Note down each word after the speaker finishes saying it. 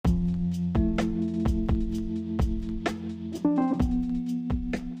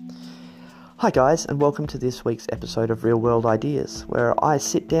Hi guys, and welcome to this week's episode of Real World Ideas, where I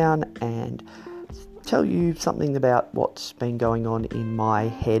sit down and tell you something about what's been going on in my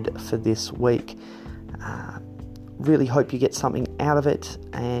head for this week. Really hope you get something out of it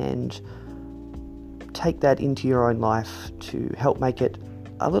and take that into your own life to help make it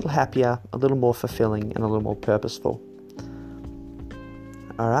a little happier, a little more fulfilling, and a little more purposeful.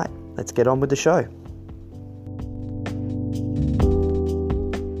 Alright, let's get on with the show.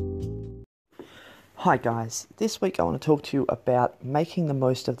 Hi guys, this week I want to talk to you about making the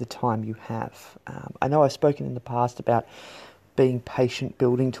most of the time you have. I know I've spoken in the past about being patient,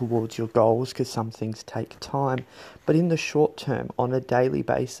 building towards your goals, because some things take time, but in the short term, on a daily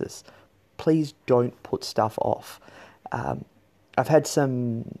basis, please don't put stuff off. I've had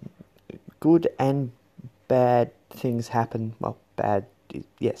some good and bad things happen,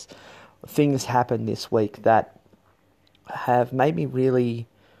 things happen this week that have made me really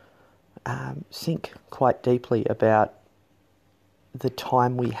think quite deeply about the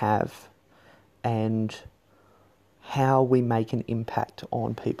time we have and how we make an impact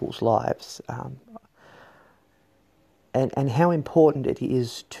on people's lives, and how important it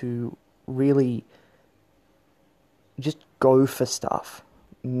is to really just go for stuff.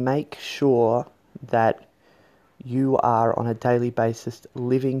 Make sure that you are on a daily basis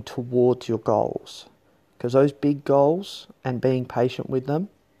living towards your goals, because those big goals and being patient with them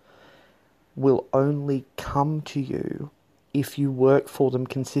will only come to you if you work for them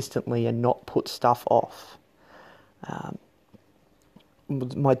consistently and not put stuff off.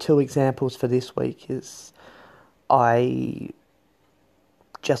 My two examples for this week is I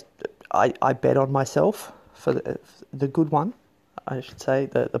bet on myself for the good one, I should say,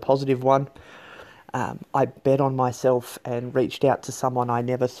 the positive one. I bet on myself and reached out to someone I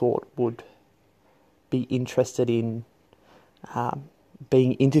never thought would be interested in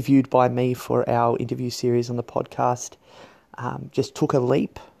being interviewed by me for our interview series on the podcast. Just took a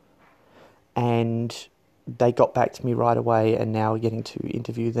leap, and they got back to me right away, and now we're getting to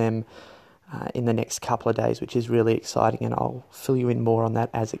interview them in the next couple of days, which is really exciting, and I'll fill you in more on that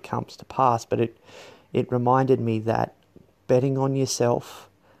as it comes to pass. But it reminded me that betting on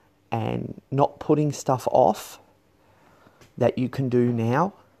yourself and not putting stuff off that you can do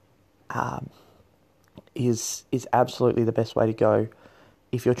now is absolutely the best way to go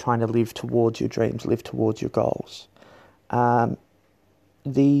if you're trying to live towards your dreams, live towards your goals.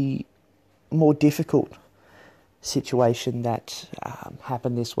 The more difficult situation that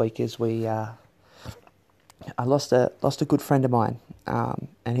happened this week is I lost a good friend of mine,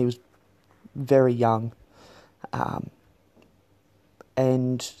 and he was very young,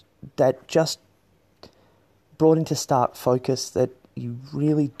 and that just brought into stark focus that you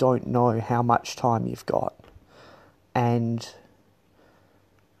really don't know how much time you've got, and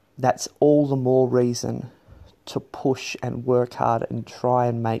that's all the more reason to push and work hard and try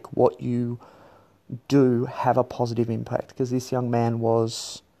and make what you do have a positive impact. Because this young man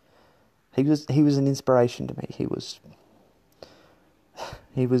was an inspiration to me. He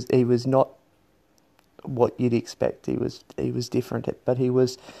was not what you'd expect. He was different, but he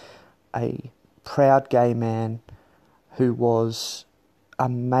was a proud gay man who was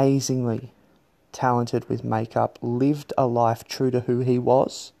amazingly talented with makeup, lived a life true to who he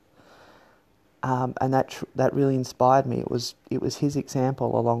was. And that really inspired me. It was his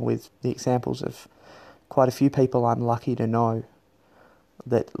example, along with the examples of quite a few people I'm lucky to know,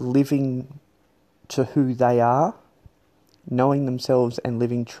 that living to who they are, knowing themselves and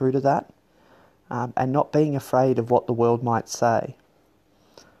living true to that, and not being afraid of what the world might say.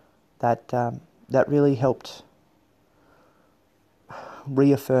 That really helped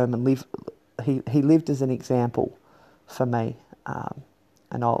reaffirm and live. He lived as an example for me.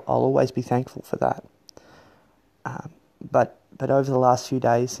 And I'll always be thankful for that. But over the last few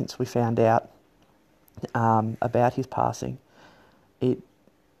days since we found out about his passing, it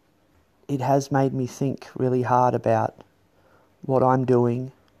has made me think really hard about what I'm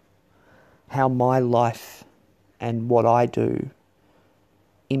doing, how my life and what I do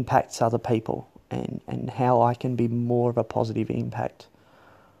impacts other people, and how I can be more of a positive impact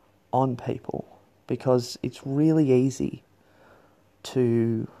on people. Because it's really easy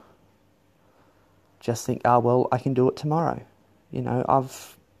to just think, I can do it tomorrow.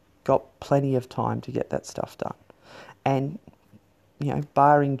 I've got plenty of time to get that stuff done. And,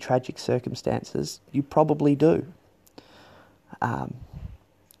 barring tragic circumstances, you probably do.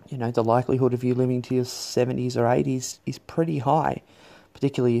 The likelihood of you living to your 70s or 80s is pretty high,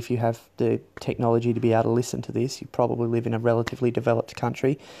 particularly if you have the technology to be able to listen to this. You probably live in a relatively developed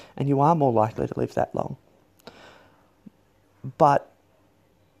country, and you are more likely to live that long. But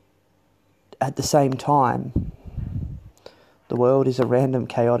at the same time, the world is a random,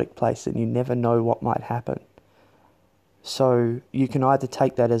 chaotic place and you never know what might happen. So you can either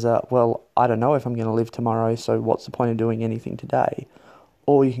take that as well, I don't know if I'm going to live tomorrow, so what's the point of doing anything today?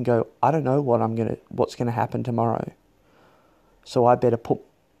 Or you can go, I don't know what's going to happen tomorrow. So I better put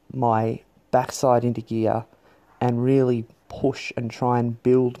my backside into gear and really push and try and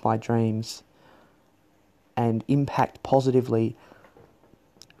build my dreams and impact positively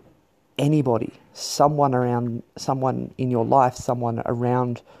anybody, someone in your life, someone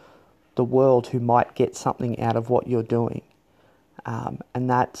around the world who might get something out of what you're doing.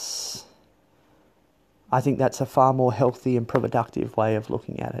 And I think that's a far more healthy and productive way of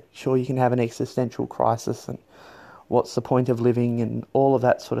looking at it. Sure, you can have an existential crisis and what's the point of living and all of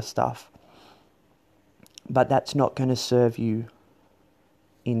that sort of stuff. But that's not going to serve you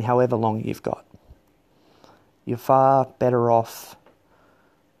in however long you've got. You're far better off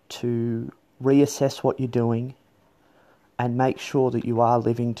to reassess what you're doing and make sure that you are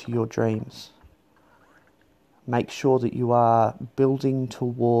living to your dreams. Make sure that you are building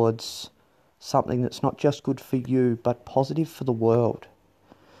towards something that's not just good for you, but positive for the world.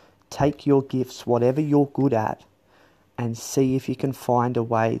 Take your gifts, whatever you're good at, and see if you can find a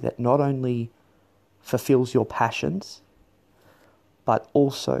way that not only fulfills your passions, but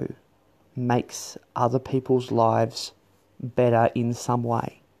also makes other people's lives better in some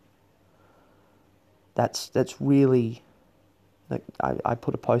way. That's really... I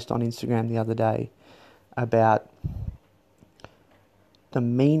put a post on Instagram the other day about the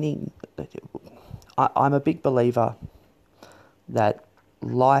meaning. I'm a big believer that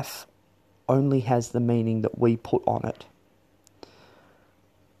life only has the meaning that we put on it.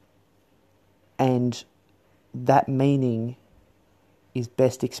 And that meaning is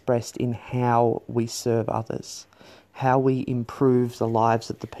best expressed in how we serve others, how we improve the lives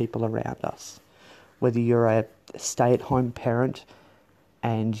of the people around us. Whether you're a stay-at-home parent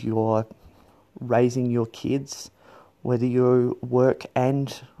and you're raising your kids, whether you work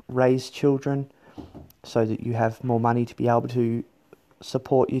and raise children so that you have more money to be able to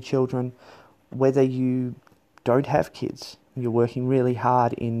support your children, whether you don't have kids, you're working really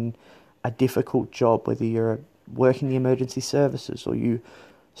hard in a difficult job, whether you're working the emergency services or you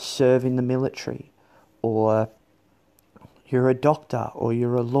serve in the military or you're a doctor or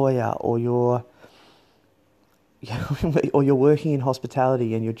you're a lawyer or you're working in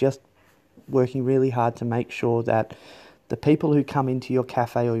hospitality and you're just working really hard to make sure that the people who come into your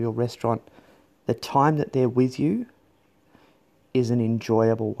cafe or your restaurant, the time that they're with you is an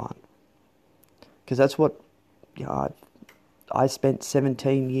enjoyable one. Because that's what, I spent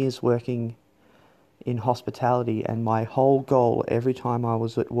 17 years working in hospitality, and my whole goal every time I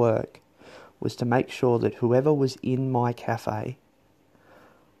was at work was to make sure that whoever was in my cafe,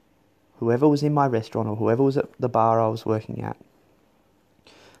 whoever was in my restaurant, or whoever was at the bar I was working at,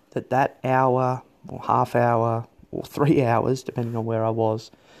 that hour or half hour or 3 hours, depending on where I was,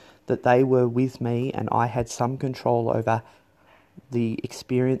 that they were with me and I had some control over the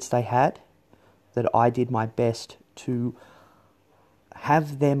experience they had, that I did my best to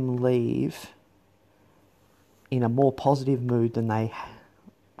have them leave in a more positive mood than they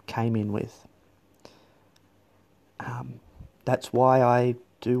came in with. That's why I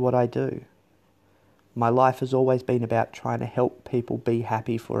do what I do. My life has always been about trying to help people be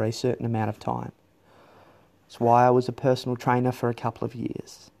happy for a certain amount of time. It's why I was a personal trainer for a couple of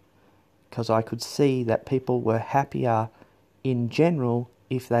years, because I could see that people were happier in general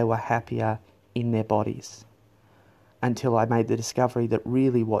if they were happier in their bodies, until I made the discovery that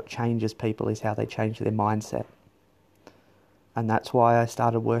really what changes people is how they change their mindset. And that's why I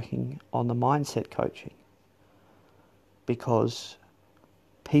started working on the mindset coaching, because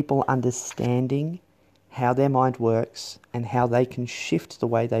people understanding how their mind works and how they can shift the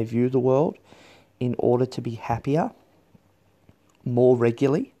way they view the world in order to be happier more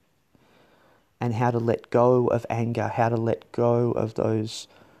regularly, and how to let go of anger, how to let go of those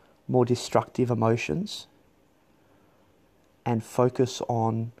more destructive emotions and focus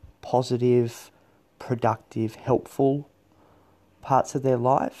on positive, productive, helpful parts of their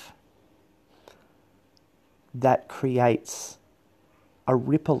life. That creates a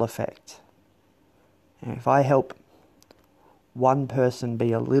ripple effect. And if I help one person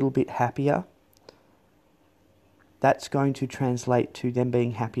be a little bit happier, that's going to translate to them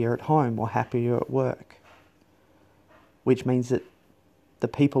being happier at home or happier at work, which means that the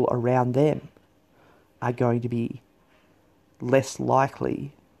people around them are going to be less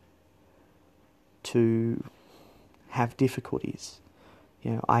likely to have difficulties.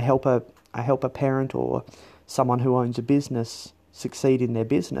 I help a parent or someone who owns a business succeed in their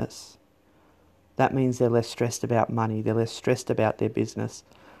business. That means they're less stressed about money, they're less stressed about their business.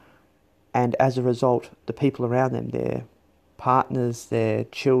 And as a result, the people around them, their partners, their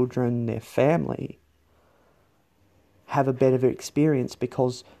children, their family, have a better experience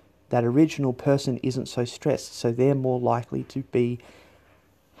because that original person isn't so stressed. So they're more likely to be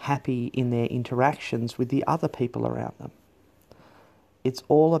happy in their interactions with the other people around them. It's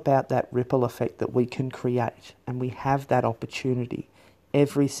all about that ripple effect that we can create, and we have that opportunity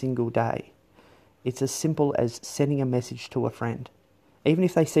every single day. It's as simple as sending a message to a friend. Even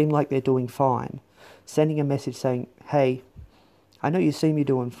if they seem like they're doing fine, sending a message saying, hey, I know you see me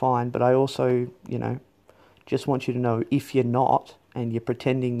doing fine, but I also, just want you to know if you're not and you're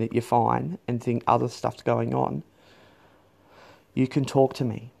pretending that you're fine and think other stuff's going on, you can talk to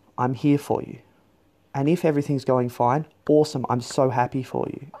me. I'm here for you. And if everything's going fine, awesome, I'm so happy for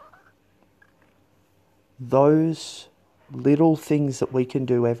you. Those little things that we can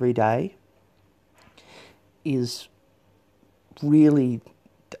do every day is really,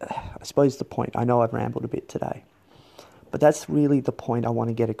 I suppose, the point. I know I've rambled a bit today, but that's really the point I want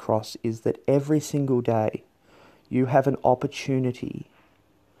to get across, is that every single day you have an opportunity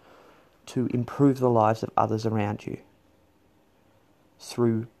to improve the lives of others around you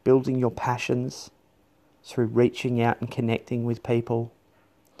through building your passions, through reaching out and connecting with people,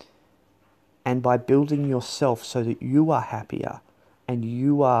 and by building yourself so that you are happier and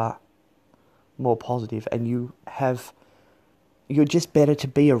you are more positive and you're just better to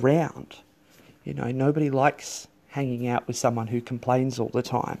be around. Nobody likes hanging out with someone who complains all the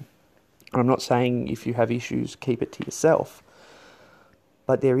time. I'm not saying if you have issues, keep it to yourself.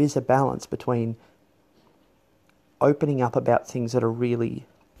 But there is a balance between opening up about things that are really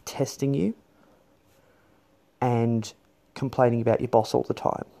testing you and complaining about your boss all the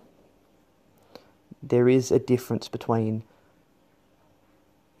time. There is a difference between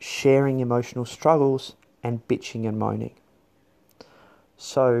sharing emotional struggles and bitching and moaning.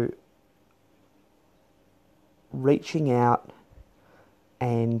 So, reaching out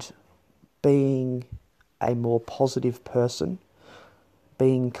and being a more positive person,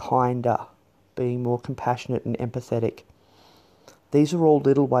 being kinder, being more compassionate and empathetic, these are all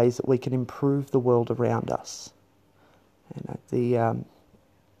little ways that we can improve the world around us.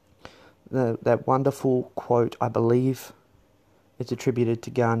 That wonderful quote, I believe it's attributed to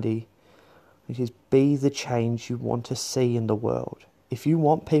Gandhi, which is, be the change you want to see in the world. If you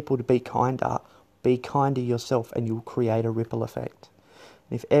want people to be kinder yourself and you'll create a ripple effect.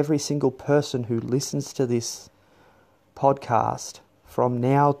 And if every single person who listens to this podcast from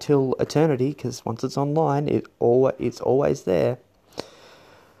now till eternity, because once it's online, it's always there.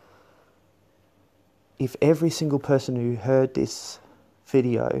 If every single person who heard this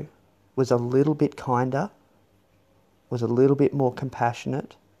video was a little bit kinder, was a little bit more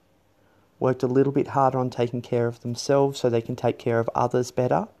compassionate, worked a little bit harder on taking care of themselves so they can take care of others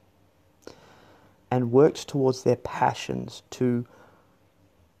better, and worked towards their passions to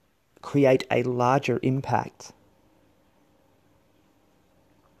create a larger impact,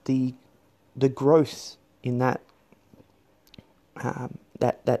 the growth in that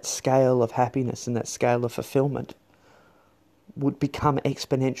scale of happiness and that scale of fulfillment would become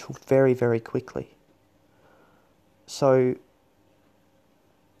exponential very, very quickly. So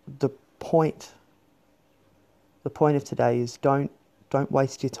the point of today is don't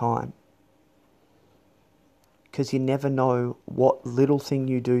waste your time, because you never know what little thing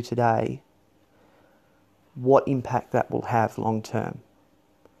you do today, what impact that will have long term.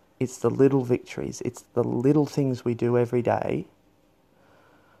 It's the little victories. It's the little things we do every day.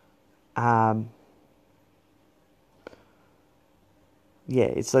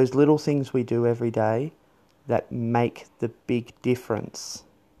 It's those little things we do every day that make the big difference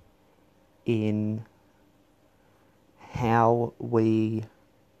in how we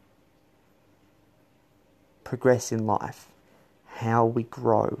progress in life, how we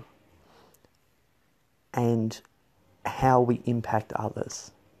grow, and how we impact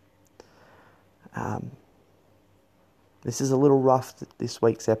others. This is a little rough, this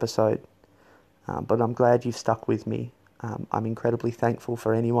week's episode, but I'm glad you've stuck with me. I'm incredibly thankful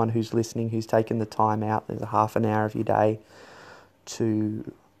for anyone who's listening, who's taken the time out, there's a half an hour of your day,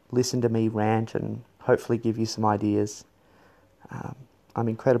 to listen to me rant and hopefully give you some ideas. I'm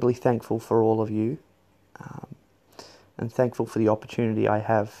incredibly thankful for all of you, and thankful for the opportunity I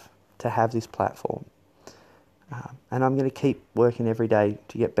have to have this platform. And I'm going to keep working every day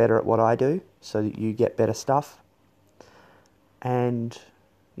to get better at what I do so that you get better stuff. And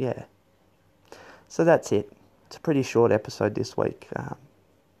so that's it. It's a pretty short episode this week.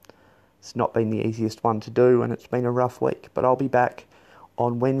 It's not been the easiest one to do, and it's been a rough week, but I'll be back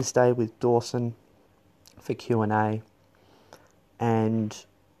on Wednesday with Dawson for Q&A, and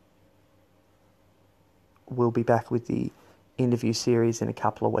we'll be back with the interview series in a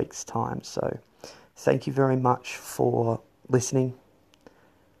couple of weeks' time. So thank you very much for listening.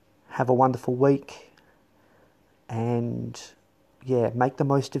 Have a wonderful week, and make the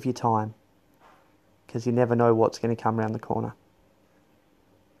most of your time, because you never know what's going to come around the corner.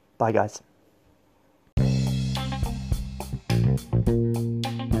 Bye, guys.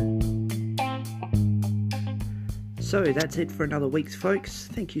 So that's it for another week, folks.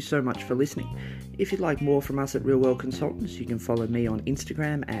 Thank you so much for listening. If you'd like more from us at Real World Consultants, you can follow me on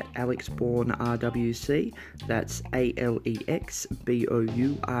Instagram at AlexBourneRWC. That's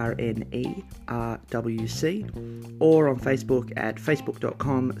AlexBourneRWC. Or on Facebook at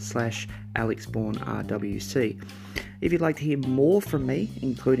facebook.com/AlexBourneRWC. If you'd like to hear more from me,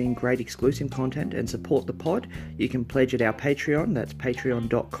 including great exclusive content, and support the pod, you can pledge at our Patreon. That's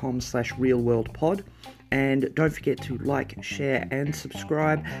patreon.com/realworldpod. And don't forget to like, share, and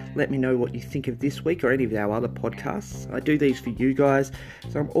subscribe. Let me know what you think of this week or any of our other podcasts. I do these for you guys,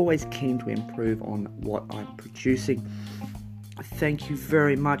 so I'm always keen to improve on what I'm producing. Thank you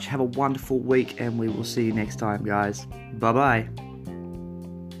very much. Have a wonderful week, and we will see you next time, guys. Bye-bye.